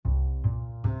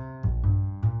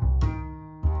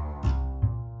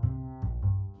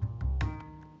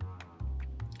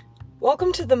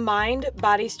Welcome to the Mind,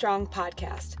 Body, Strong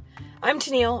podcast. I'm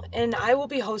Tennille, and I will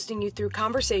be hosting you through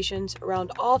conversations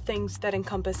around all things that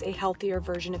encompass a healthier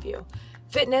version of you.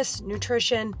 Fitness,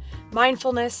 nutrition,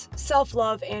 mindfulness,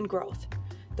 self-love, and growth.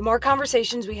 The more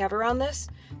conversations we have around this,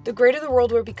 the greater the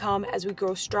world will become as we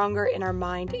grow stronger in our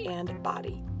mind and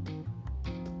body.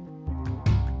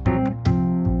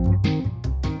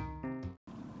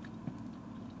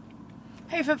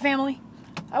 Hey Fit Family,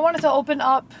 I wanted to open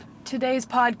up today's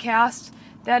podcast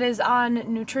that is on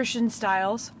nutrition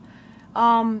styles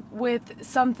with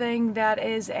something that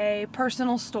is a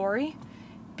personal story,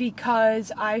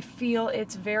 because I feel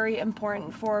it's very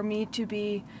important for me to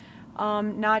be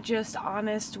not just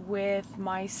honest with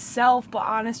myself, but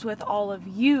honest with all of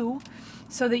you,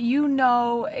 so that you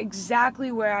know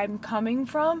exactly where I'm coming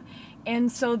from,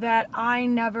 and so that I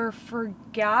never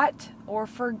forget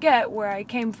where I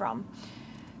came from.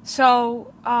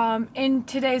 So in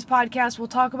today's podcast, we'll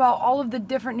talk about all of the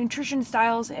different nutrition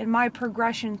styles and my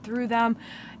progression through them,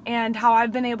 and how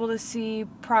I've been able to see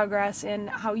progress and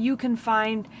how you can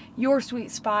find your sweet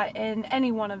spot in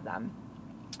any one of them.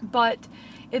 But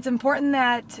it's important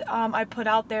that I put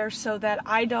out there so that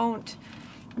I don't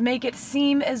make it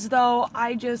seem as though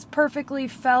I just perfectly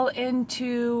fell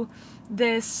into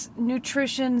this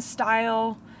nutrition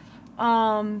style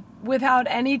without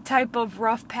any type of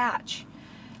rough patch.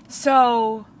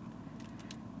 So,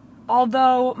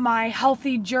 although my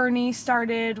healthy journey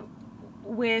started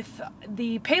with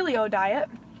the paleo diet,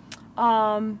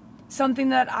 something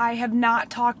that I have not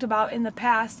talked about in the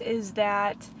past is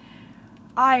that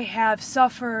I have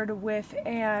suffered with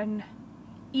an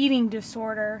eating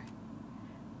disorder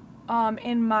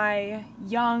in my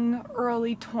young,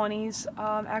 early 20s,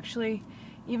 actually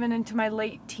even into my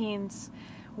late teens.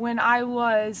 When I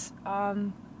was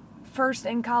first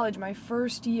in college, my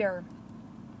first year,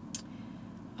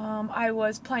 I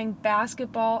was playing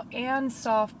basketball and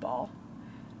softball.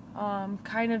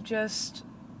 Kind of just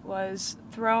was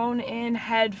thrown in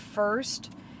head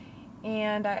first,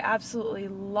 and I absolutely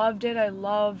loved it. I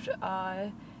loved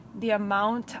the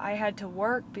amount I had to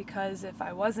work, because if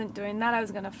I wasn't doing that, I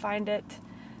was going to find it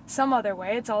some other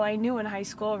way. It's all I knew in high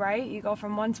school, right? You go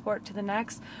from one sport to the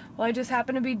next. Well, I just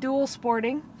happened to be dual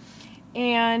sporting.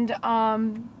 And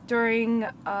during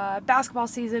basketball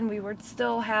season, we would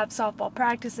still have softball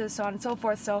practices, so on and so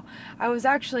forth. So I was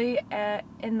actually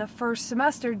in the first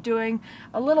semester doing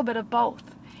a little bit of both.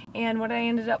 And what I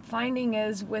ended up finding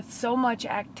is, with so much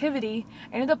activity,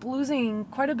 I ended up losing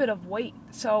quite a bit of weight.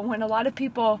 So when a lot of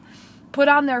people put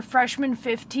on their freshman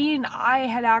 15, I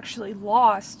had actually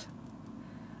lost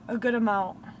a good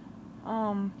amount.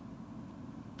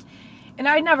 And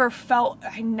I never felt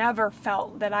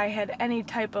that I had any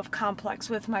type of complex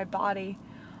with my body.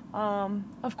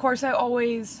 Of course, I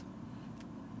always,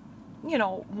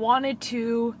 wanted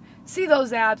to see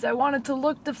those abs. I wanted to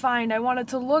look defined. I wanted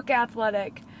to look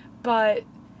athletic. But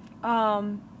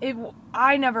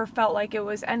I never felt like it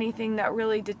was anything that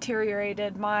really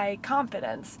deteriorated my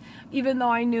confidence, even though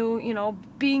I knew,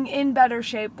 being in better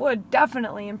shape would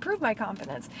definitely improve my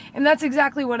confidence. And that's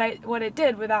exactly what it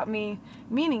did, without me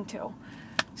meaning to.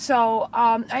 So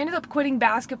I ended up quitting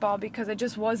basketball because I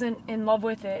just wasn't in love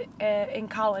with it in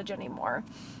college anymore.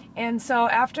 And so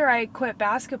after I quit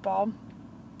basketball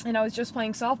and I was just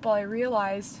playing softball, I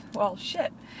realized, well,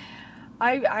 shit,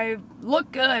 I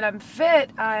look good, I'm fit,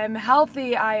 I'm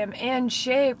healthy, I am in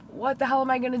shape. What the hell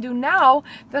am I going to do now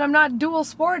that I'm not dual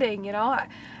sporting? I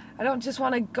don't just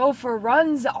want to go for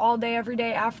runs all day, every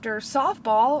day after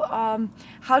softball.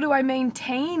 How do I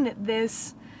maintain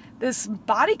this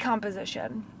body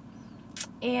composition?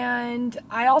 And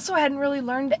I also hadn't really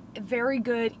learned very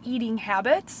good eating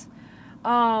habits.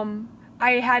 I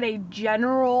had a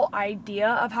general idea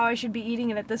of how I should be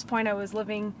eating, and at this point I was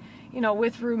living,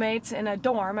 with roommates in a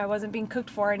dorm. I wasn't being cooked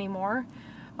for anymore,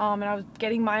 and I was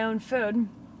getting my own food.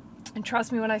 And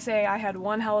trust me when I say I had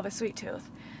one hell of a sweet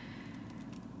tooth.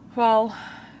 Well,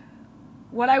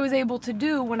 what I was able to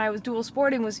do when I was dual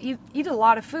sporting was eat a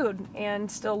lot of food and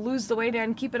still lose the weight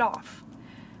and keep it off.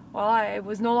 Well, I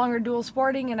was no longer dual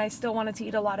sporting, and I still wanted to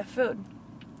eat a lot of food.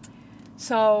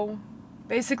 So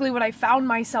basically what I found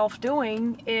myself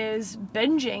doing is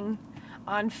binging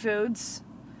on foods.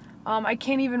 I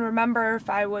can't even remember if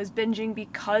I was binging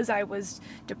because I was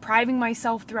depriving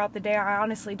myself throughout the day. I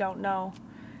honestly don't know.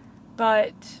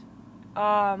 But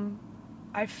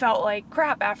I felt like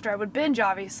crap after I would binge,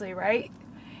 obviously, right?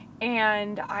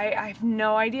 And I have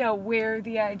no idea where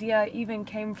the idea even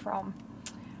came from.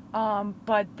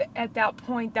 But at that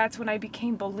point, that's when I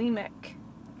became bulimic.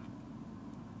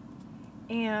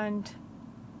 And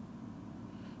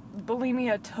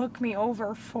bulimia took me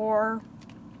over for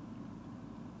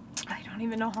don't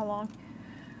even know how long.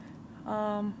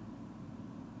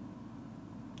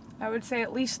 I would say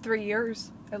at least 3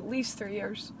 years. At least 3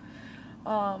 years.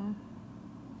 And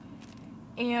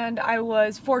I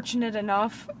was fortunate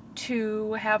enough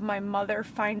to have my mother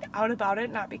find out about it,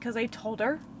 not because I told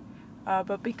her,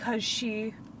 but because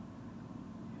she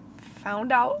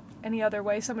found out any other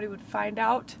way somebody would find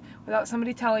out without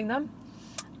somebody telling them.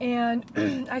 And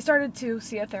I started to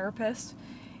see a therapist,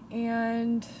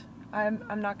 and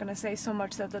I'm not going to say so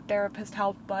much that the therapist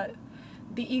helped, but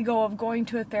the ego of going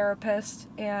to a therapist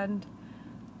and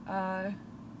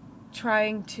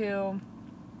trying to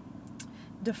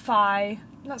defy,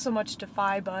 not so much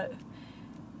defy, but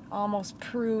almost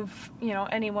prove,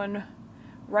 anyone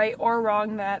right or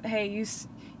wrong that, hey,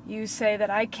 you say that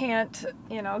I can't,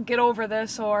 get over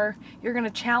this, or you're going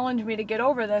to challenge me to get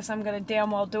over this, I'm going to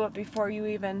damn well do it before you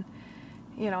even,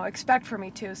 expect for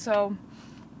me to. So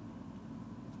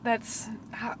that's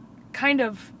kind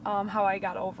of how I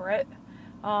got over it,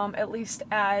 at least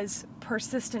as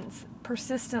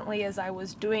persistently as I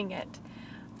was doing it.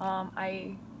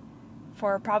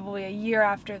 For probably a year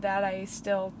after that, I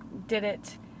still did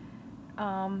it,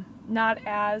 not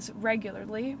as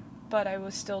regularly, but I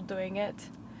was still doing it.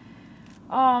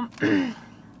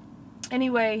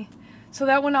 Anyway, so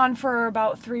that went on for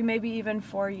about 3, maybe even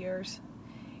 4 years,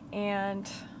 and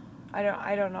I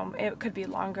don't know, it could be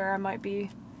longer. I might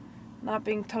be not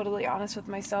being totally honest with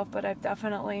myself, but I've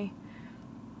definitely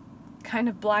kind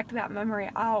of blacked that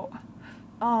memory out.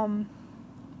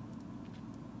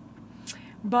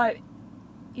 But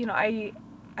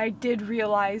I did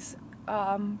realize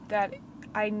that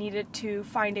I needed to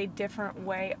find a different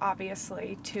way,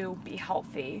 obviously, to be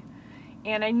healthy.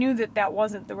 And I knew that that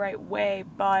wasn't the right way,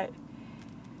 but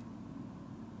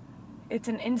it's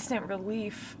an instant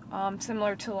relief,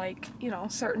 similar to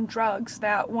certain drugs,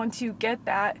 that once you get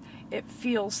that, it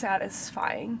feels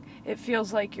satisfying. It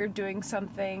feels like you're doing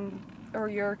something, or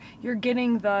you're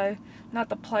getting not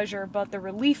the pleasure, but the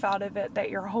relief out of it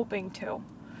that you're hoping to.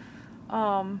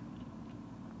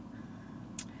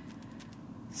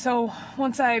 So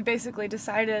once I basically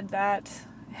decided that,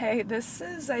 hey, this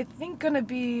is, I think, going to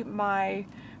be my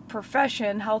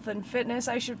profession, health and fitness,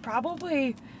 I should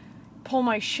probably pull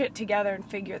my shit together and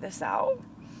figure this out.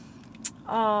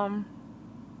 And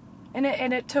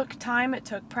it took time, it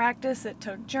took practice, it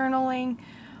took journaling.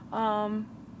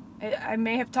 I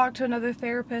may have talked to another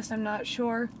therapist, I'm not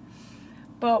sure.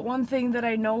 But one thing that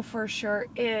I know for sure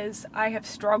is I have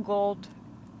struggled.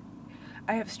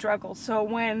 So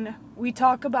when I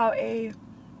talk about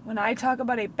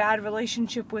a bad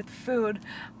relationship with food,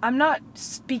 I'm not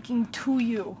speaking to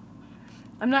you.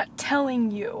 I'm not telling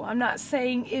you. I'm not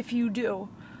saying if you do.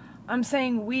 I'm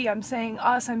saying we, I'm saying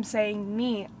us, I'm saying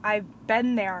me. I've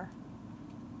been there.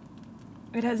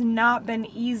 It has not been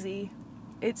easy.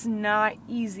 It's not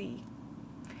easy.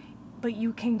 But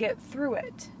you can get through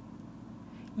it.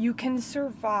 You can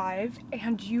survive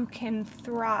and you can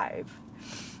thrive.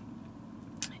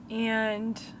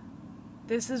 And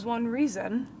this is one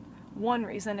reason,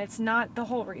 it's not the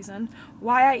whole reason,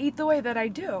 why I eat the way that I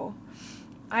do.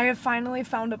 I have finally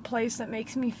found a place that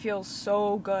makes me feel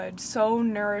so good, so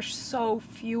nourished, so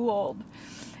fueled.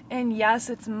 And yes,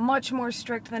 it's much more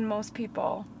strict than most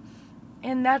people.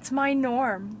 And that's my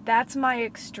norm. That's my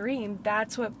extreme.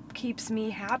 That's what keeps me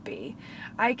happy.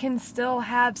 I can still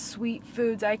have sweet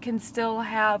foods. I can still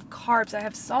have carbs. I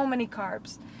have so many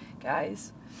carbs,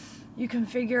 guys. You can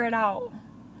figure it out.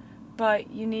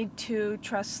 But you need to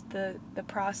trust the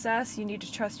process. You need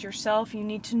to trust yourself. You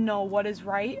need to know what is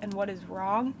right and what is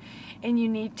wrong. And you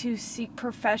need to seek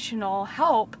professional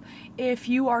help if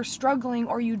you are struggling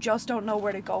or you just don't know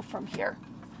where to go from here.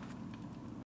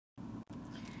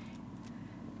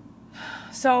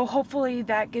 So hopefully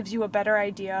that gives you a better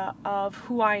idea of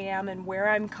who I am and where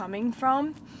I'm coming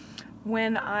from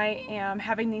when I am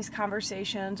having these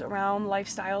conversations around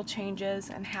lifestyle changes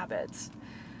and habits.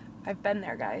 I've been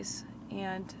there, guys,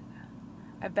 and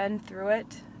I've been through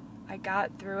it. I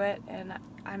got through it, and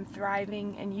I'm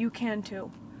thriving, and you can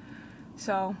too.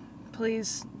 So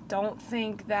please don't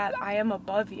think that I am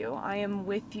above you. I am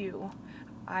with you.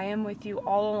 I am with you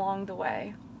all along the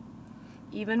way.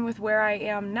 Even with where I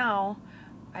am now,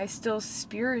 I still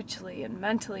spiritually and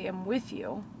mentally am with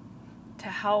you to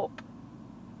help.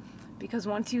 Because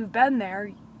once you've been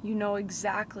there, you know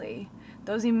exactly.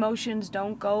 Those emotions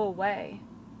don't go away.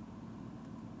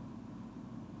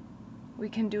 We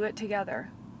can do it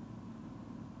together.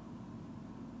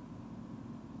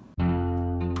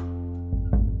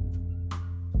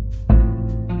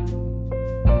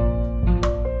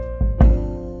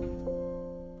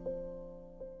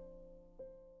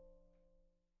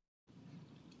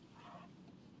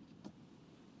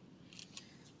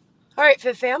 All right,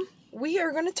 Fit Fam, we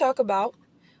are going to talk about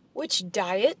which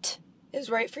diet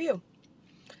is right for you.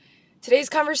 Today's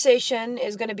conversation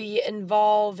is going to be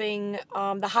involving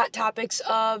the hot topics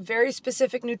of very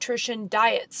specific nutrition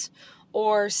diets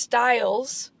or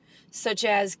styles, such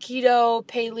as keto,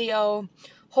 paleo,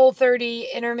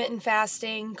 Whole30, intermittent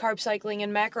fasting, carb cycling,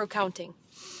 and macro counting.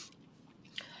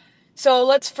 So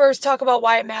let's first talk about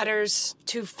why it matters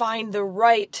to find the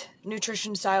right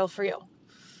nutrition style for you.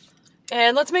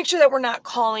 And let's make sure that we're not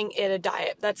calling it a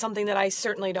diet. That's something that I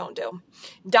certainly don't do.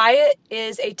 Diet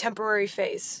is a temporary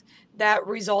phase that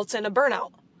results in a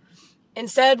burnout.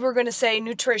 Instead, we're going to say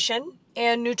nutrition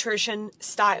and nutrition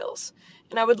styles.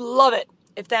 And I would love it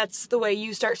if that's the way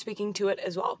you start speaking to it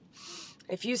as well.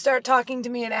 If you start talking to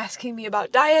me and asking me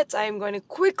about diets, I am going to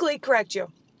quickly correct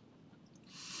you.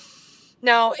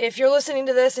 Now, if you're listening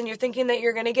to this and you're thinking that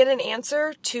you're going to get an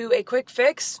answer to a quick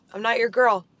fix, I'm not your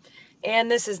girl.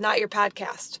 And this is not your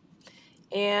podcast.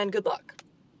 And good luck.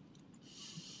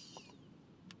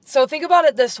 So think about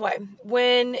it this way.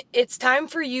 When it's time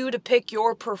for you to pick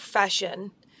your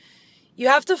profession, you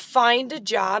have to find a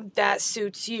job that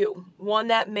suits you. One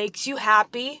that makes you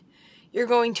happy, you're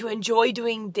going to enjoy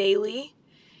doing daily.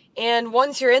 And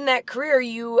once you're in that career,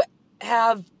 you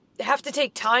have to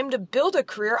take time to build a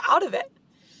career out of it.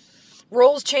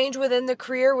 Roles change within the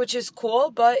career, which is cool,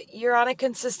 but you're on a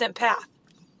consistent path.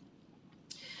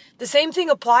 The same thing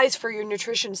applies for your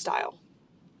nutrition style.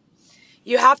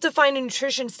 You have to find a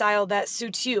nutrition style that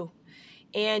suits you,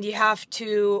 and you have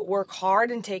to work hard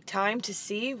and take time to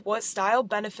see what style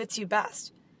benefits you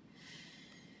best.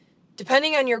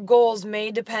 Depending on your goals may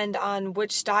depend on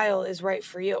which style is right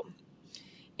for you.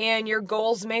 And your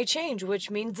goals may change,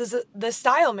 which means the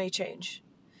style may change.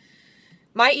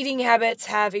 My eating habits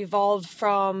have evolved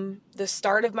from the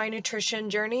start of my nutrition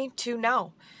journey to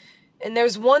now. And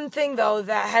there's one thing, though,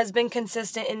 that has been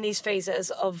consistent in these phases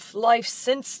of life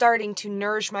since starting to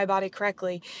nourish my body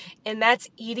correctly, and that's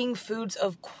eating foods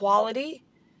of quality,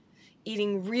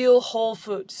 eating real whole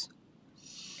foods.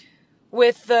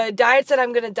 With the diets that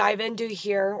I'm going to dive into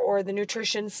here, or the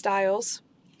nutrition styles,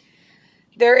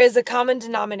 there is a common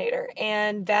denominator,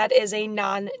 and that is a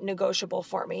non-negotiable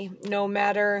for me, no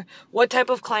matter what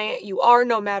type of client you are,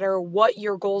 no matter what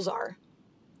your goals are.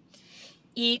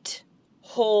 Eat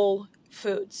whole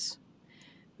foods.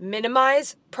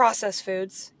 Minimize processed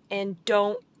foods and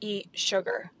don't eat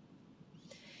sugar.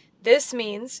 This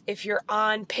means if you're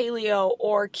on paleo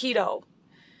or keto,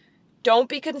 don't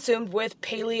be consumed with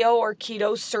paleo or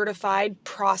keto certified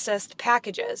processed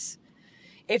packages.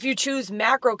 If you choose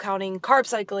macro counting, carb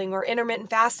cycling, or intermittent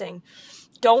fasting,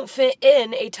 don't fit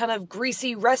in a ton of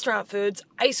greasy restaurant foods,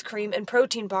 ice cream, and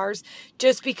protein bars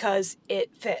just because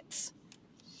it fits.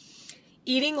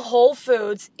 Eating whole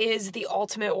foods is the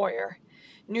ultimate warrior.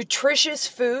 Nutritious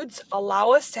foods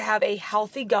allow us to have a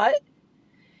healthy gut,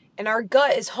 and our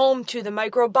gut is home to the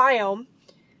microbiome,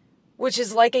 which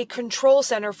is like a control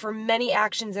center for many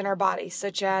actions in our body,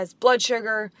 such as blood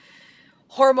sugar,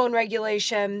 hormone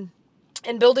regulation,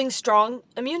 and building strong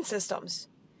immune systems.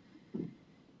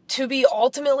 To be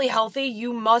ultimately healthy,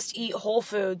 you must eat whole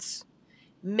foods,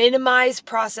 minimize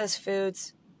processed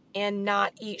foods, and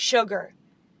not eat sugar.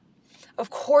 Of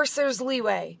course, there's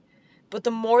leeway, but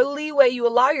the more leeway you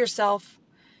allow yourself,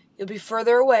 you'll be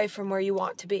further away from where you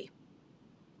want to be.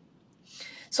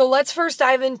 So let's first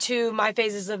dive into my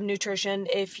phases of nutrition.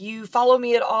 If you follow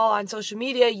me at all on social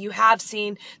media, you have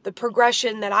seen the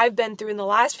progression that I've been through in the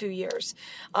last few years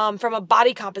from a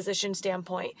body composition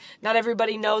standpoint. Not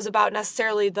everybody knows about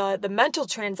necessarily the mental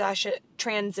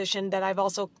transition that I've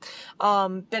also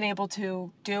been able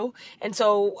to do. And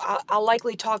so I'll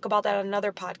likely talk about that on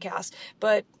another podcast.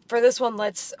 But for this one,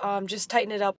 let's just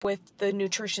tighten it up with the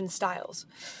nutrition styles.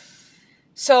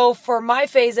 So for my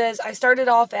phases, I started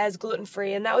off as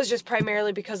gluten-free, and that was just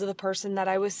primarily because of the person that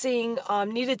I was seeing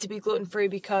needed to be gluten-free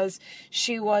because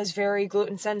she was very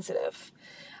gluten sensitive.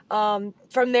 From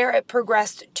there, it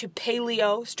progressed to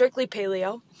paleo, strictly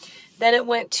paleo. Then it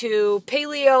went to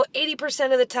paleo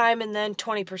 80% of the time and then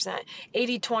 20%.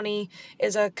 80-20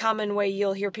 is a common way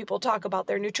you'll hear people talk about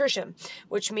their nutrition,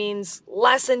 which means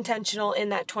less intentional in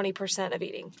that 20% of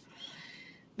eating.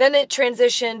 Then it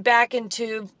transitioned back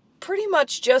into pretty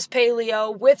much just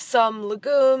paleo with some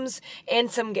legumes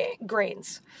and some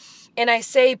grains. And I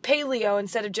say paleo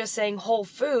instead of just saying whole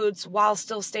foods while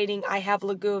still stating I have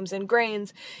legumes and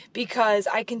grains because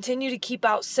I continue to keep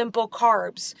out simple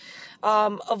carbs,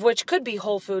 of which could be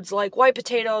whole foods like white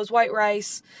potatoes, white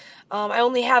rice. I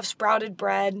only have sprouted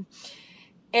bread.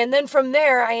 And then from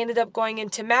there, I ended up going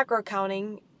into macro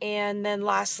counting and then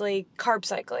lastly, carb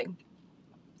cycling.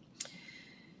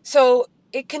 So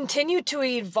it continued to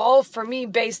evolve for me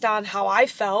based on how I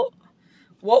felt,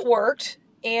 what worked,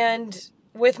 and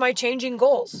with my changing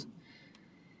goals.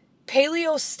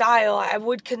 Paleo style, I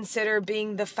would consider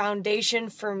being the foundation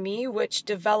for me, which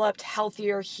developed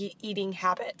healthier eating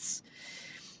habits.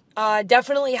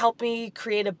 Definitely helped me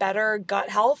create a better gut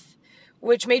health,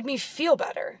 which made me feel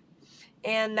better.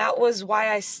 And that was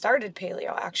why I started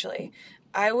paleo, actually.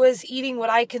 I was eating what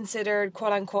I considered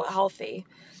quote unquote healthy,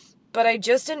 but I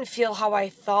just didn't feel how I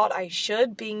thought I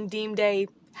should, being deemed a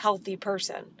healthy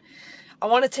person. I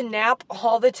wanted to nap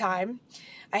all the time.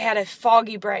 I had a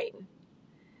foggy brain.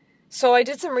 So I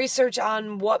did some research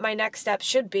on what my next step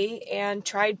should be and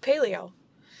tried paleo.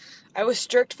 I was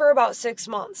strict for about 6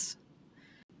 months.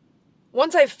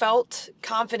 Once I felt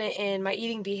confident in my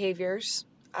eating behaviors,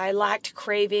 I lacked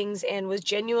cravings and was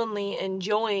genuinely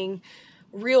enjoying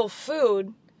real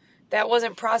food that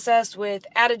wasn't processed with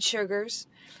added sugars,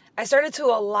 I started to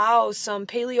allow some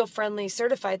paleo-friendly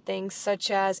certified things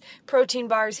such as protein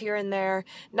bars here and there,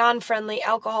 non-friendly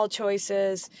alcohol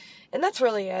choices, and that's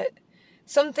really it.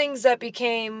 Some things that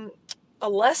became a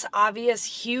less obvious,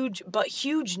 huge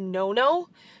no-no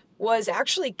was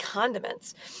actually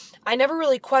condiments. I never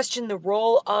really questioned the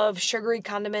role of sugary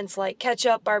condiments like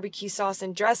ketchup, barbecue sauce,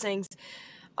 and dressings,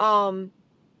 and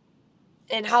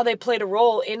how they played a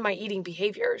role in my eating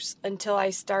behaviors until I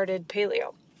started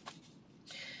paleo.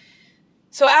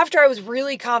 So after I was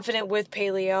really confident with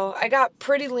paleo, I got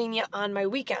pretty lenient on my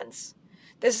weekends.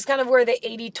 This is kind of where the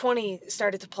 80-20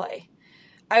 started to play.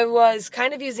 I was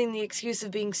kind of using the excuse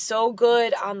of being so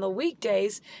good on the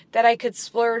weekdays that I could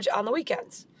splurge on the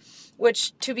weekends.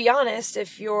 Which, to be honest,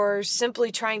 if you're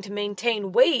simply trying to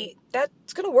maintain weight,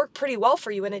 that's going to work pretty well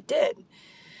for you, and it did.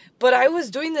 But I was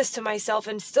doing this to myself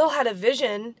and still had a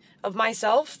vision of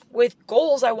myself with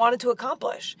goals I wanted to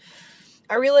accomplish.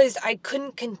 I realized I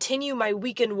couldn't continue my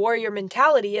weekend warrior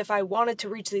mentality if I wanted to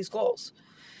reach these goals.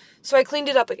 So I cleaned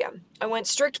it up again. I went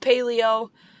strict paleo,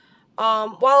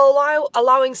 while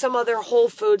allowing some other whole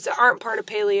foods that aren't part of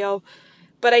paleo,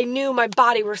 but I knew my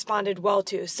body responded well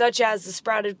to, such as the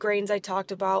sprouted grains I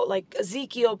talked about, like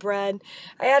Ezekiel bread.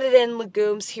 I added in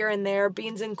legumes here and there,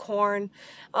 beans and corn,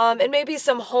 and maybe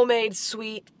some homemade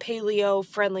sweet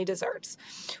paleo-friendly desserts,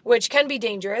 which can be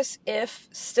dangerous if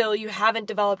still you haven't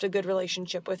developed a good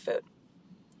relationship with food.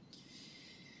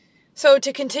 So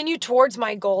to continue towards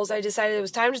my goals, I decided it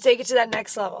was time to take it to that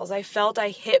next level, as I felt I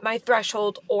hit my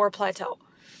threshold or plateau.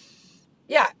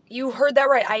 Yeah, you heard that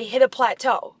right. I hit a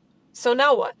plateau. So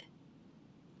now what?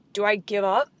 Do I give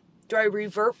up? Do I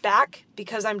revert back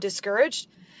because I'm discouraged?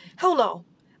 Hell no.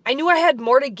 I knew I had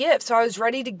more to give, so I was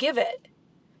ready to give it.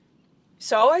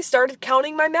 So I started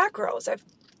counting my macros. I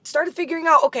started figuring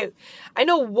out, okay, I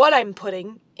know what I'm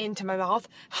putting into my mouth.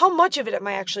 How much of it am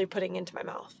I actually putting into my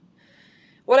mouth?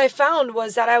 What I found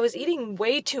was that I was eating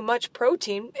way too much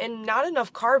protein and not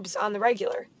enough carbs on the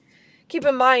regular. Keep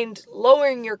in mind,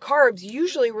 lowering your carbs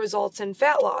usually results in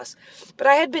fat loss, but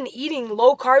I had been eating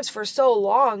low carbs for so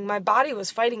long, my body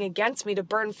was fighting against me to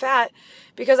burn fat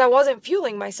because I wasn't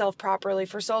fueling myself properly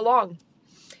for so long.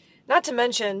 Not to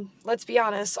mention, let's be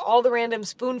honest, all the random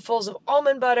spoonfuls of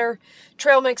almond butter,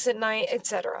 trail mix at night,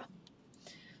 etc.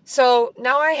 So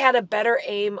now I had a better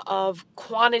aim of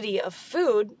quantity of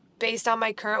food based on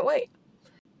my current weight.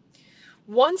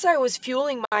 Once I was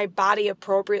fueling my body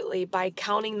appropriately by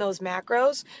counting those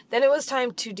macros, then it was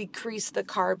time to decrease the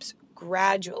carbs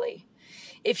gradually.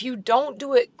 If you don't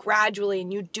do it gradually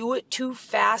and you do it too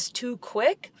fast, too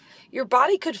quick, your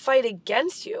body could fight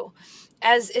against you,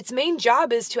 as its main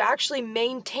job is to actually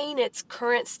maintain its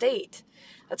current state.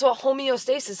 That's what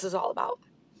homeostasis is all about.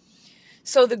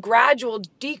 So the gradual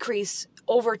decrease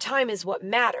over time is what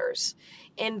matters.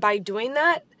 And by doing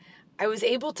that, I was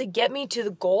able to get me to the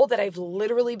goal that I've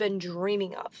literally been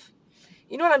dreaming of.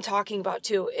 You know what I'm talking about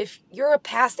too. If you're a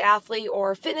past athlete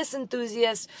or fitness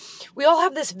enthusiast, we all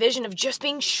have this vision of just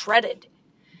being shredded.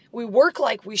 We work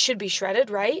like we should be shredded,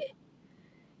 right?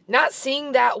 Not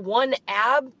seeing that one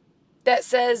ab that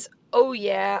says, oh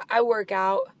yeah, I work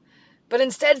out. But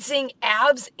instead seeing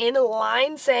abs in a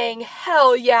line saying,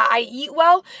 hell yeah, I eat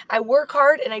well, I work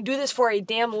hard, and I do this for a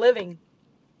damn living.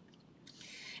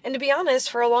 And to be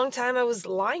honest, for a long time, I was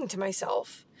lying to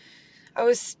myself. I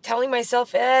was telling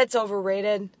myself, it's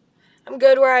overrated. I'm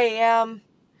good where I am.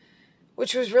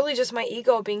 Which was really just my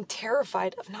ego being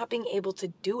terrified of not being able to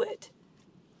do it.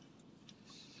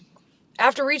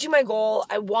 After reaching my goal,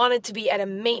 I wanted to be at a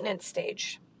maintenance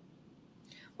stage.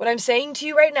 What I'm saying to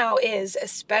you right now is,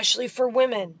 especially for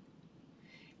women,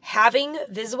 having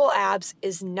visible abs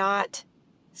is not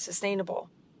sustainable.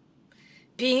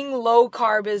 Being low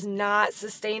carb is not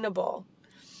sustainable.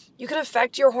 you can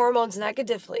affect your hormones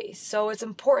negatively. So it's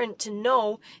important to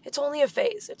know it's only a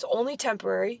phase, it's only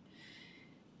temporary.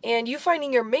 And you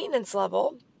finding your maintenance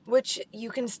level, which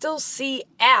you can still see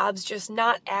abs, just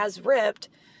not as ripped,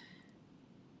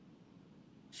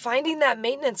 finding that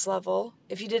maintenance level,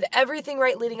 if you did everything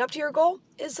right leading up to your goal,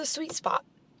 is the sweet spot.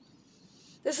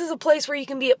 This is a place where you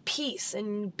can be at peace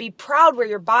and be proud where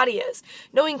your body is,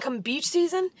 knowing come beach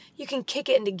season, you can kick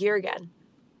it into gear again.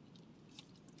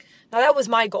 Now that was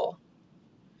my goal.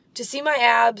 To see my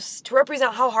abs, to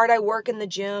represent how hard I work in the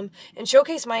gym, and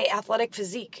showcase my athletic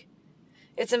physique.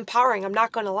 It's empowering, I'm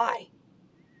not going to lie.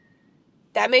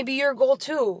 That may be your goal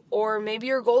too, or maybe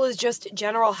your goal is just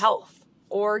general health,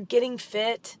 or getting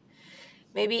fit.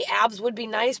 Maybe abs would be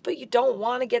nice, but you don't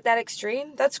want to get that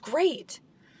extreme. That's great.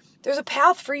 There's a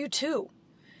path for you too.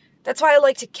 That's why I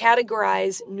like to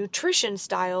categorize nutrition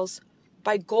styles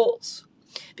by goals.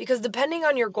 Because depending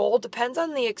on your goal depends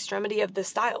on the extremity of the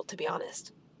style, to be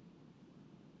honest.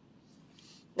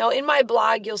 Now, in my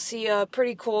blog, you'll see a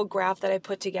pretty cool graph that I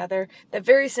put together that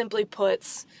very simply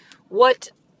puts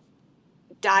what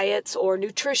diets or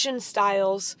nutrition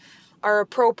styles are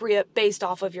appropriate based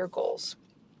off of your goals.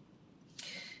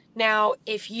 Now,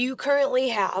 if you currently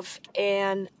have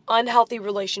an unhealthy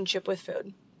relationship with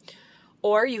food,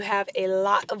 or you have a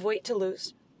lot of weight to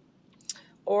lose,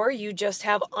 or you just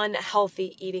have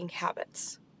unhealthy eating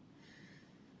habits,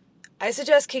 I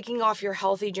suggest kicking off your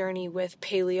healthy journey with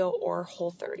Paleo or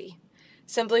Whole30,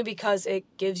 simply because it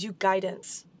gives you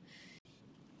guidance.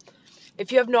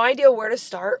 If you have no idea where to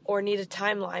start or need a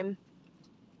timeline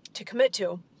to commit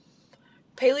to,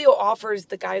 Paleo offers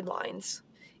the guidelines,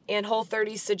 and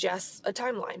Whole30 suggests a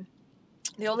timeline.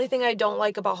 The only thing I don't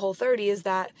like about Whole30 is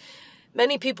that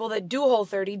many people that do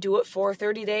Whole30 do it for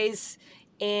 30 days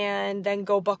and then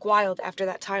go buck wild after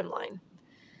that timeline,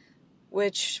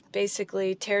 which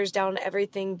basically tears down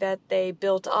everything that they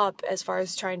built up as far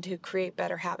as trying to create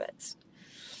better habits.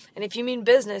 And if you mean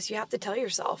business, you have to tell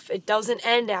yourself it doesn't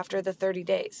end after the 30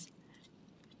 days.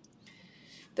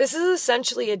 This is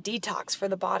essentially a detox for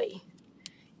the body.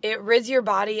 It rids your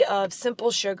body of simple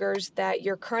sugars that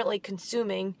you're currently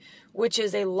consuming, which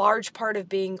is a large part of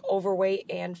being overweight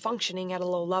and functioning at a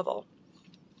low level.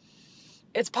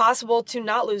 It's possible to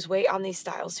not lose weight on these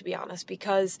styles, to be honest,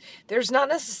 because there's not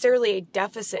necessarily a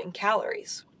deficit in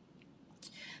calories.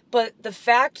 But the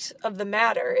fact of the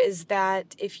matter is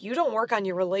that if you don't work on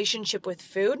your relationship with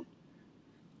food,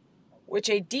 which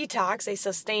a detox, a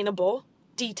sustainable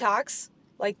detox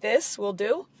like this will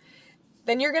do,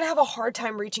 then you're going to have a hard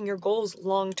time reaching your goals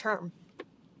long term.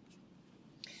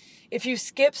 If you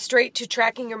skip straight to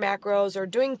tracking your macros or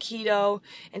doing keto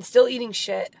and still eating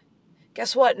shit,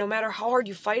 guess what? No matter how hard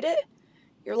you fight it,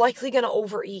 you're likely going to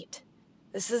overeat.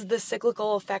 This is the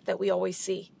cyclical effect that we always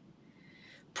see.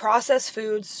 Processed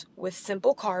foods with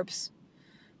simple carbs,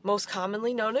 most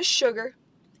commonly known as sugar,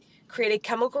 create a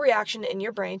chemical reaction in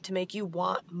your brain to make you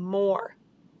want more.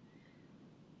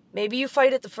 Maybe you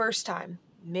fight it the first time.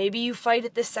 Maybe you fight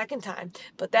it the second time.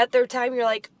 But that third time you're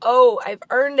like, oh, I've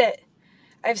earned it.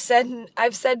 I've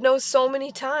said no so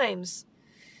many times.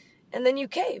 And then you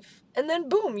cave. And then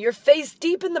boom, you're face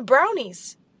deep in the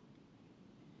brownies.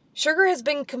 Sugar has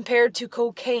been compared to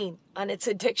cocaine on its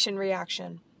addiction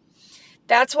reaction.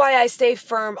 That's why I stay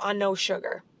firm on no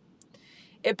sugar.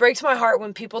 It breaks my heart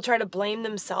when people try to blame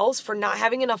themselves for not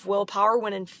having enough willpower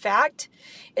when in fact,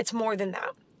 it's more than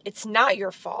that. It's not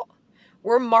your fault.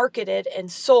 We're marketed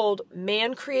and sold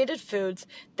man-created foods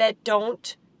that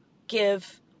don't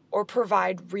give or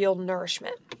provide real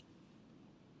nourishment.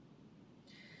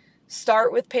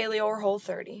 Start with Paleo or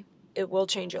Whole30. It will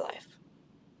change your life.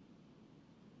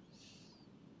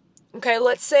 Okay,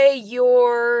 let's say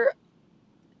you're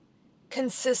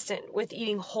consistent with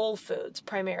eating whole foods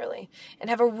primarily and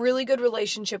have a really good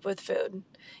relationship with food.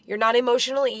 You're not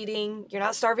emotionally eating, you're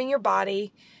not starving your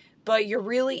body, but you're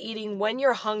really eating when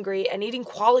you're hungry and eating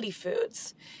quality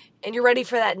foods, and you're ready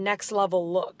for that next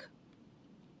level look.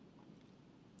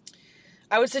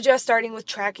 I would suggest starting with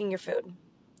tracking your food.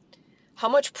 How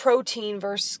much protein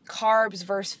versus carbs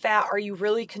versus fat are you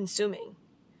really consuming?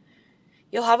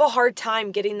 You'll have a hard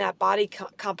time getting that body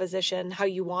composition how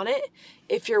you want it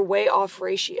if you're way off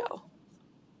ratio.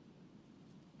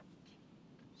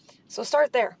 So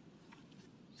start there.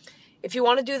 If you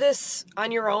want to do this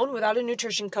on your own without a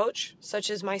nutrition coach, such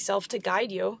as myself to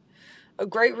guide you, a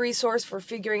great resource for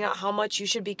figuring out how much you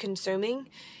should be consuming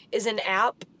is an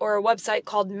app or a website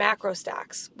called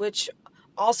MacroStacks, which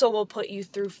also will put you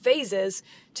through phases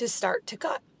to start to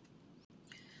cut.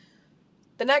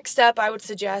 The next step I would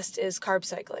suggest is carb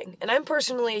cycling. And I'm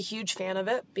personally a huge fan of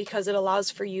it because it allows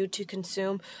for you to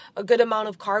consume a good amount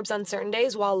of carbs on certain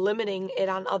days while limiting it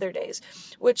on other days,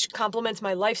 which complements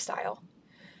my lifestyle.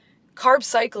 Carb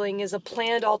cycling is a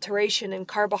planned alteration in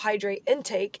carbohydrate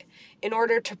intake in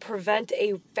order to prevent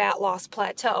a fat loss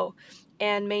plateau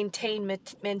and maintain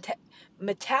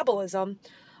metabolism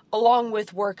along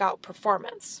with workout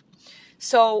performance.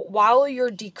 So while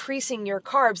you're decreasing your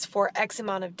carbs for X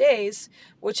amount of days,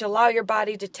 which allow your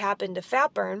body to tap into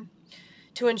fat burn,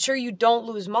 to ensure you don't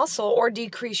lose muscle or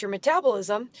decrease your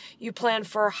metabolism, you plan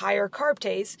for higher carb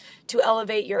days to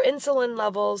elevate your insulin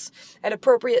levels at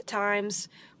appropriate times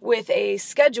with a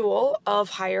schedule of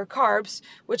higher carbs,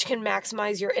 which can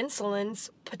maximize your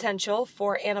insulin's potential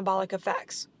for anabolic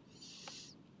effects.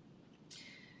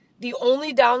 The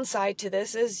only downside to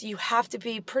this is you have to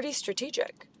be pretty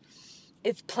strategic.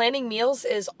 If planning meals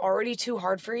is already too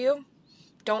hard for you,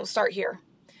 don't start here.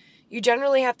 You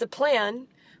generally have to plan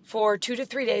for 2 to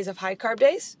 3 days of high carb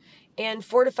days and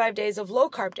 4 to 5 days of low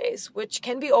carb days, which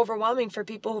can be overwhelming for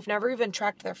people who've never even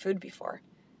tracked their food before.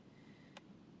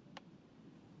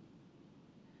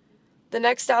 The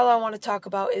next style I want to talk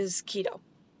about is keto.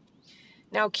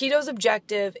 Now, keto's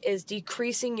objective is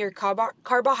decreasing your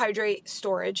carbohydrate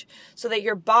storage so that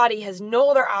your body has no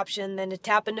other option than to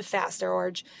tap into fat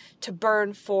storage to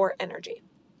burn for energy.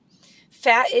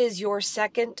 Fat is your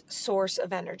second source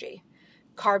of energy.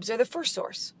 Carbs are the first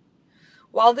source.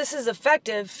 While this is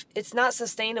effective, it's not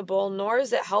sustainable, nor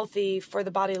is it healthy for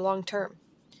the body long term.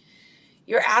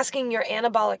 You're asking your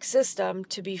anabolic system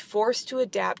to be forced to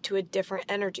adapt to a different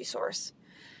energy source.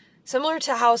 Similar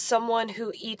to how someone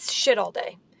who eats shit all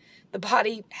day, the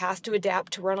body has to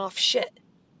adapt to run off shit,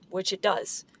 which it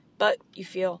does, but you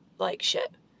feel like shit.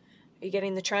 Are you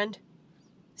getting the trend?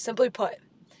 Simply put,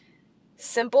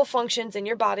 simple functions in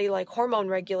your body like hormone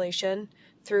regulation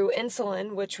through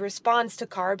insulin, which responds to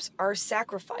carbs, are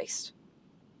sacrificed.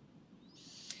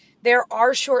 There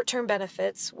are short-term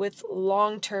benefits with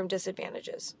long-term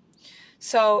disadvantages.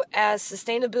 So as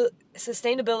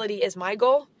sustainability is my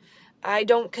goal, I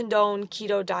don't condone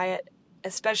keto diet,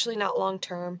 especially not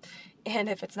long-term. And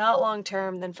if it's not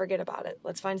long-term, then forget about it.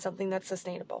 Let's find something that's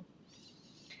sustainable.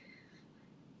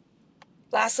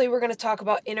 Lastly, we're going to talk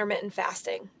about intermittent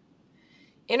fasting.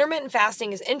 Intermittent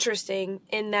fasting is interesting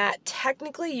in that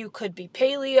technically you could be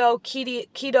paleo,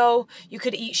 keto, you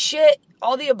could eat shit,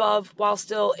 all the above, while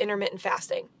still intermittent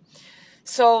fasting.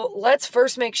 So let's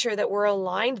first make sure that we're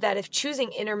aligned that if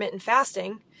choosing intermittent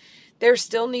fasting, there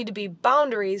still need to be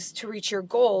boundaries to reach your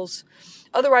goals.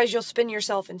 Otherwise, you'll spin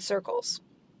yourself in circles.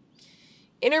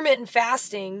 Intermittent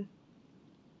fasting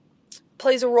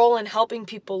plays a role in helping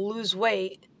people lose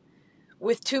weight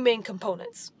with two main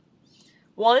components.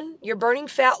 One, you're burning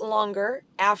fat longer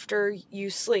after you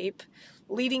sleep,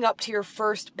 leading up to your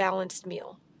first balanced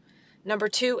meal. Number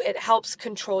two, it helps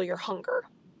control your hunger.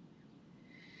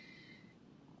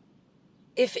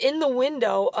 If in the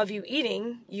window of you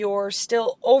eating, you're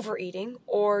still overeating,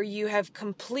 or you have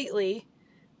completely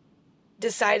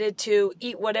decided to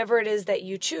eat whatever it is that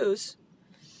you choose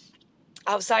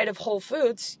outside of whole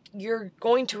foods, you're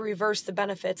going to reverse the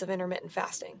benefits of intermittent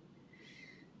fasting.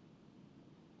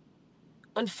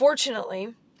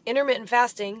 Unfortunately, intermittent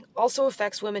fasting also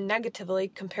affects women negatively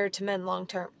compared to men long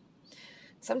term.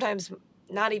 Sometimes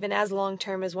not even as long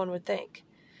term as one would think.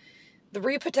 The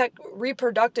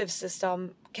reproductive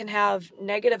system can have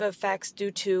negative effects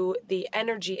due to the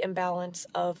energy imbalance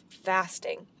of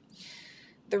fasting.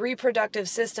 The reproductive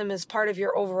system is part of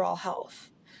your overall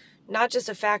health, not just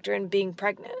a factor in being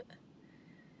pregnant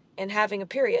and having a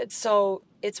period. So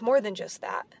it's more than just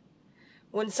that.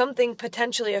 When something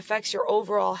potentially affects your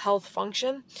overall health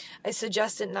function, I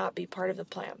suggest it not be part of the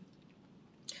plan.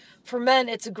 For men,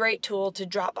 it's a great tool to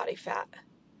drop body fat.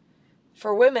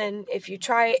 For women, if you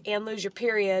try and lose your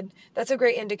period, that's a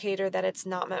great indicator that it's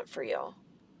not meant for you.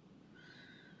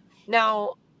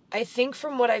 Now, I think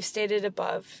from what I've stated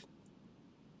above,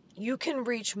 you can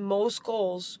reach most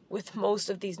goals with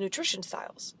most of these nutrition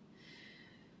styles.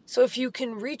 So if you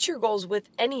can reach your goals with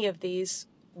any of these,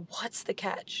 what's the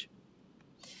catch?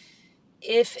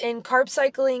 If in carb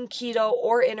cycling, keto,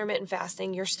 or intermittent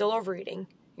fasting, you're still overeating,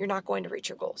 you're not going to reach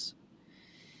your goals.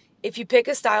 If you pick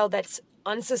a style that's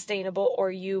unsustainable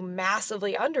or you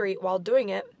massively undereat while doing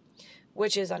it,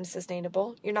 which is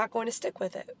unsustainable, you're not going to stick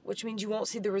with it, which means you won't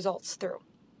see the results through.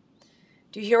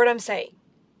 Do you hear what I'm saying?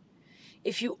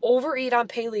 If you overeat on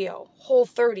paleo,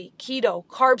 Whole30, keto,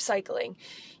 carb cycling,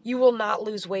 you will not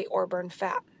lose weight or burn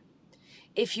fat.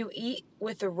 If you eat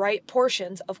with the right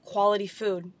portions of quality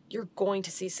food, you're going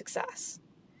to see success.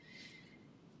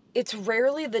 It's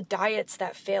rarely the diets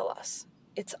that fail us.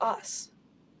 it's us.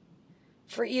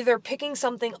 For either picking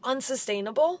something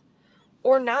unsustainable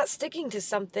or not sticking to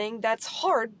something that's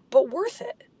hard but worth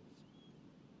it.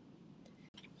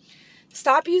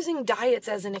 Stop using diets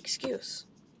as an excuse.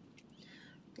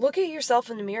 Look at yourself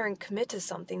in the mirror and commit to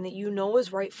something that you know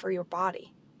is right for your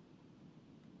body.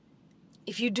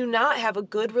 If you do not have a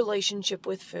good relationship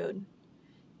with food,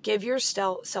 give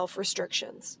yourself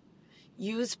restrictions.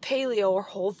 Use Paleo or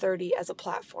Whole30 as a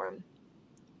platform.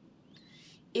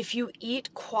 If you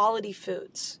eat quality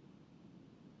foods,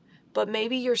 but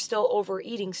maybe you're still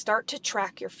overeating, start to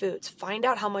track your foods. Find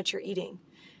out how much you're eating.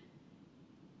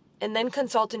 And then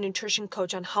consult a nutrition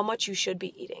coach on how much you should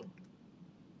be eating.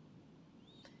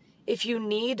 If you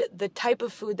need the type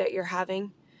of food that you're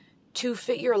having to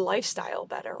fit your lifestyle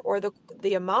better, or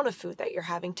the amount of food that you're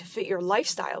having to fit your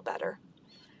lifestyle better,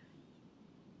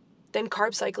 then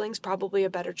carb cycling is probably a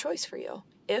better choice for you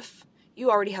if you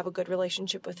already have a good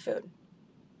relationship with food.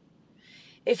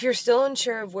 If you're still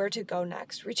unsure of where to go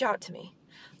next, reach out to me.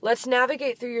 Let's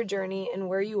navigate through your journey and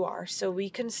where you are so we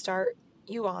can start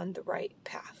you on the right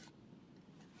path.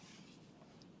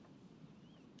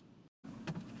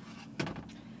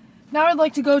 Now I'd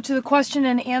like to go to the question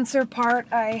and answer part.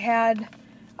 I had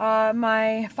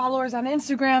my followers on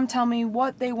Instagram tell me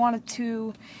what they wanted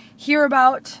to hear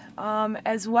about,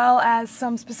 as well as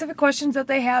some specific questions that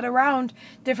they had around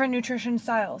different nutrition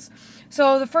styles.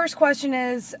 So the first question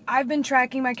is, I've been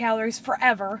tracking my calories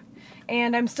forever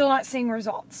and I'm still not seeing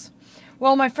results.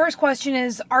 Well, my first question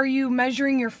is, are you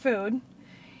measuring your food?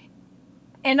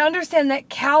 And understand that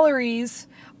calories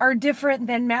are different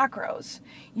than macros.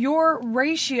 Your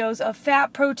ratios of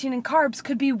fat, protein, and carbs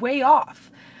could be way off.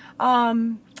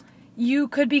 You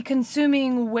could be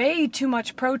consuming way too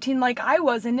much protein like I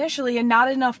was initially and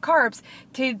not enough carbs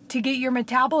to get your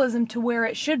metabolism to where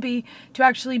it should be to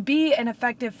actually be an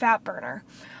effective fat burner.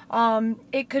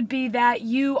 It could be that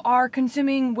you are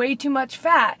consuming way too much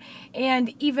fat,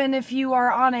 and even if you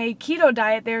are on a keto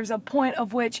diet, there's a point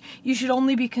of which you should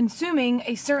only be consuming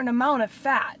a certain amount of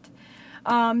fat.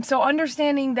 So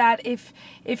understanding that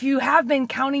if you have been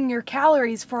counting your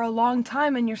calories for a long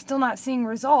time and you're still not seeing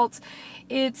results,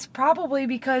 it's probably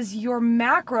because your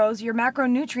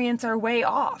macronutrients are way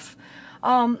off.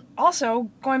 Also,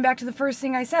 going back to the first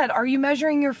thing I said, are you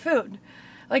measuring your food?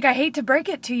 Like, I hate to break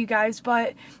it to you guys,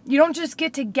 but you don't just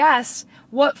get to guess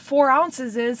what 4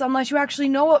 ounces is unless you actually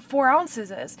know what 4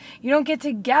 ounces is. You don't get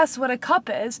to guess what a cup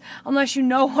is unless you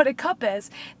know what a cup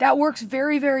is. That works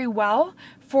very, very well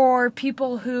for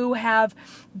people who have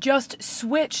just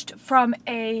switched from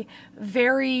a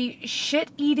very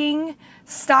shit-eating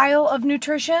style of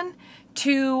nutrition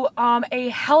to a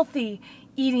healthy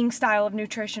eating style of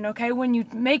nutrition, okay? When you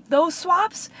make those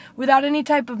swaps without any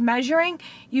type of measuring,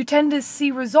 you tend to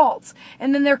see results.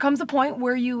 And then there comes a point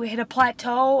where you hit a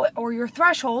plateau or your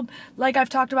threshold, like I've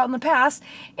talked about in the past,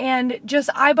 and just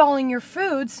eyeballing your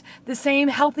foods, the same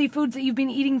healthy foods that you've been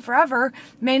eating forever,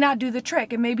 may not do the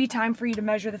trick. It may be time for you to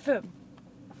measure the food.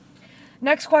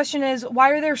 Next question is,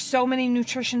 why are there so many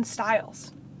nutrition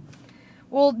styles?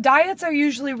 Well, diets are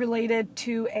usually related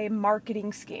to a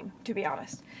marketing scheme, to be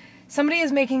honest. Somebody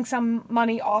is making some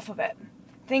money off of it.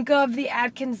 Think of the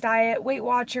Atkins diet, Weight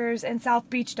Watchers, and South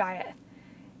Beach diet.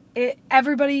 Not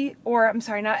everybody,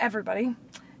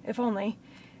 if only,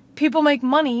 people make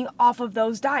money off of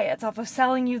those diets, off of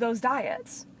selling you those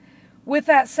diets. With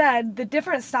that said, the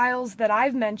different styles that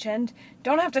I've mentioned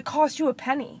don't have to cost you a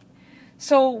penny.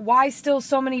 So why still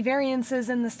so many variances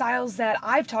in the styles that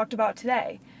I've talked about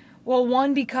today? Well,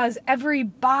 one, because every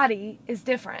body is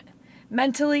different.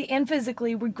 Mentally and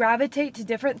physically, we gravitate to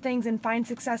different things and find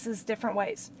successes different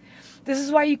ways. This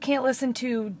is why you can't listen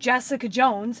to Jessica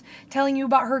Jones telling you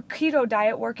about her keto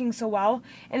diet working so well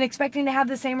and expecting to have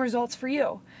the same results for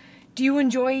you. Do you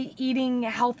enjoy eating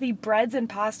healthy breads and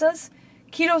pastas?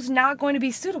 Keto's not going to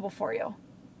be suitable for you.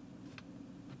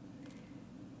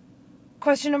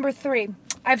 Question number 3.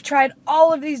 I've tried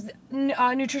all of these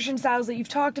nutrition styles that you've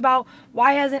talked about.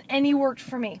 Why hasn't any worked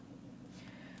for me?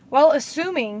 Well,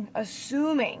 assuming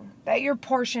that your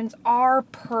portions are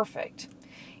perfect,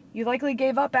 you likely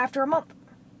gave up after a month.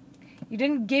 You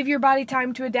didn't give your body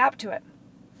time to adapt to it.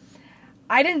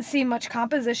 I didn't see much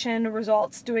composition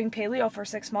results doing paleo for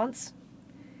 6 months.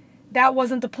 That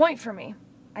wasn't the point for me.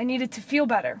 I needed to feel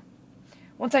better.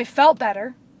 Once I felt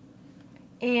better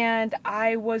and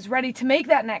I was ready to make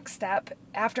that next step,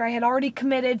 after I had already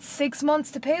committed 6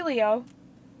 months to paleo,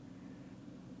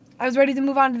 I was ready to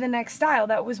move on to the next style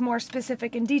that was more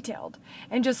specific and detailed.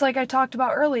 And just like I talked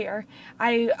about earlier,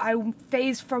 I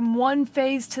phased from one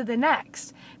phase to the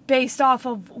next based off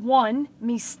of, one,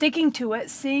 me sticking to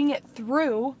it, seeing it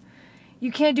through,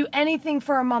 You can't do anything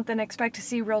for a month and expect to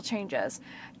see real changes.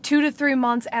 2 to 3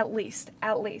 months at least.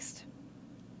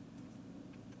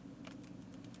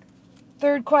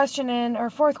 Fourth question and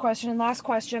last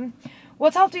question.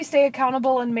 What's helped you stay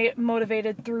accountable and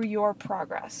motivated through your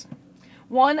progress?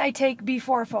 1, I take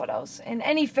before photos in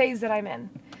any phase that I'm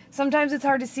in. Sometimes it's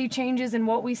hard to see changes in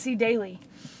what we see daily.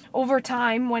 Over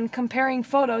time, when comparing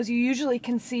photos, you usually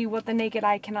can see what the naked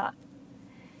eye cannot.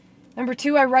 Number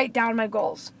 2, I write down my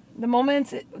goals. The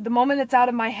moment it's out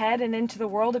of my head and into the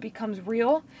world, it becomes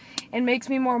real and makes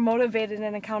me more motivated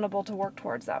and accountable to work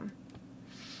towards them.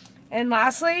 And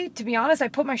lastly, to be honest, I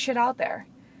put my shit out there.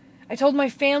 I told my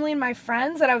family and my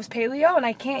friends that I was paleo and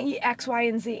I can't eat X, Y,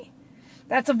 and Z.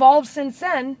 That's evolved since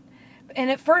then,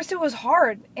 and at first it was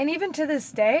hard. And even to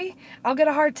this day, I'll get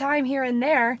a hard time here and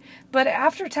there, but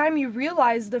after time you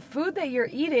realize the food that you're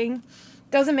eating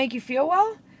doesn't make you feel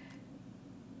well.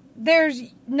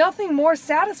 There's nothing more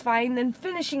satisfying than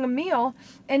finishing a meal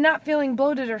and not feeling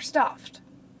bloated or stuffed.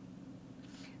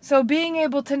 So being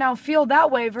able to now feel that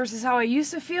way versus how I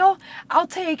used to feel, I'll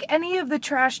take any of the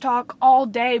trash talk all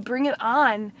day, bring it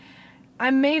on.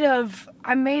 I'm made of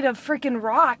freaking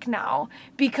rock now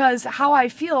because how I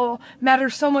feel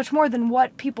matters so much more than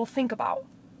what people think about.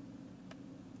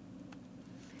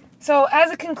 So as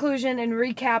a conclusion and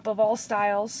recap of all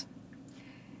styles,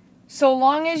 so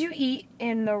long as you eat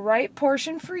in the right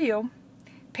portion for you,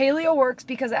 paleo works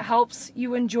because it helps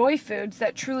you enjoy foods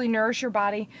that truly nourish your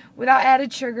body without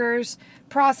added sugars,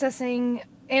 processed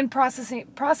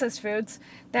foods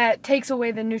that takes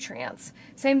away the nutrients.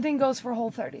 Same thing goes for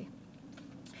Whole30.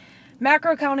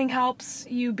 Macro counting helps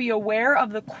you be aware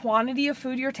of the quantity of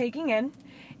food you're taking in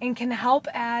and can help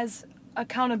as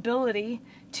accountability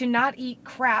to not eat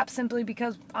crap simply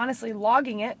because, honestly,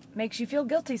 logging it makes you feel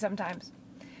guilty sometimes.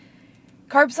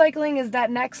 Carb cycling is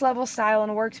that next level style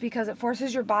and works because it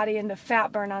forces your body into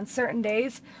fat burn on certain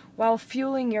days while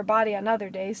fueling your body on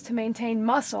other days to maintain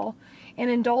muscle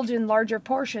and indulge in larger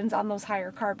portions on those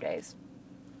higher carb days.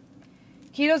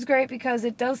 Keto's great because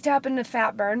it does tap into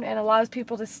fat burn and allows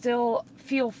people to still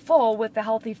feel full with the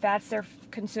healthy fats they're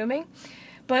consuming,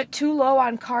 but too low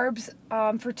on carbs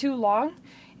for too long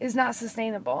is not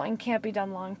sustainable and can't be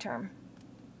done long term.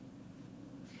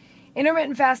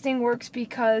 Intermittent fasting works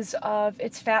because of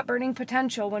its fat burning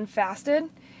potential when fasted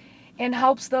and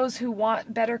helps those who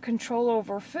want better control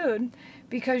over food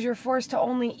because you're forced to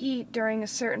only eat during a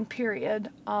certain period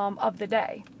of the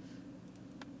day.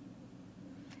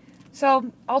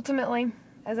 So ultimately,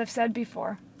 as I've said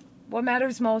before, what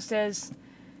matters most is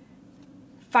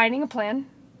finding a plan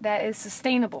that is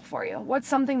sustainable for you. What's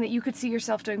something that you could see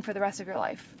yourself doing for the rest of your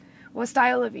life? What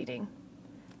style of eating?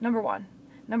 Number 1.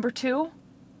 Number 2,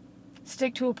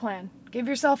 stick to a plan. Give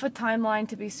yourself a timeline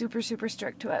to be super, super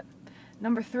strict to it.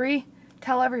 Number 3,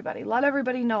 tell everybody. Let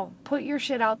everybody know. Put your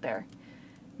shit out there.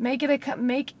 Make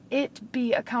it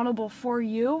be accountable for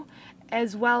you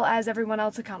as well as everyone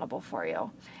else accountable for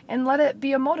you. And let it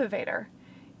be a motivator.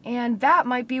 And that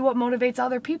might be what motivates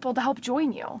other people to help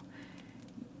join you.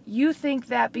 You think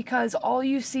that because all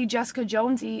you see Jessica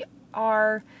Jones eat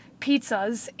are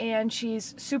pizzas and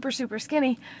she's super, super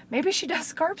skinny, maybe she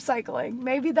does carb cycling.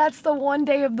 Maybe that's the one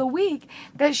day of the week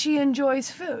that she enjoys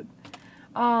food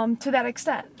to that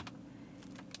extent.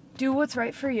 Do what's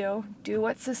right for you, do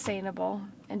what's sustainable,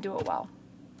 and do it well.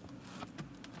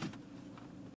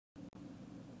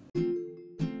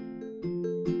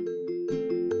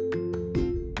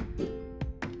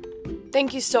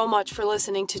 Thank you so much for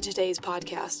listening to today's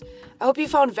podcast. I hope you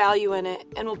found value in it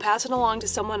and will pass it along to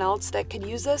someone else that could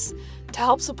use this to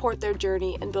help support their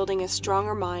journey in building a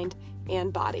stronger mind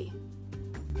and body.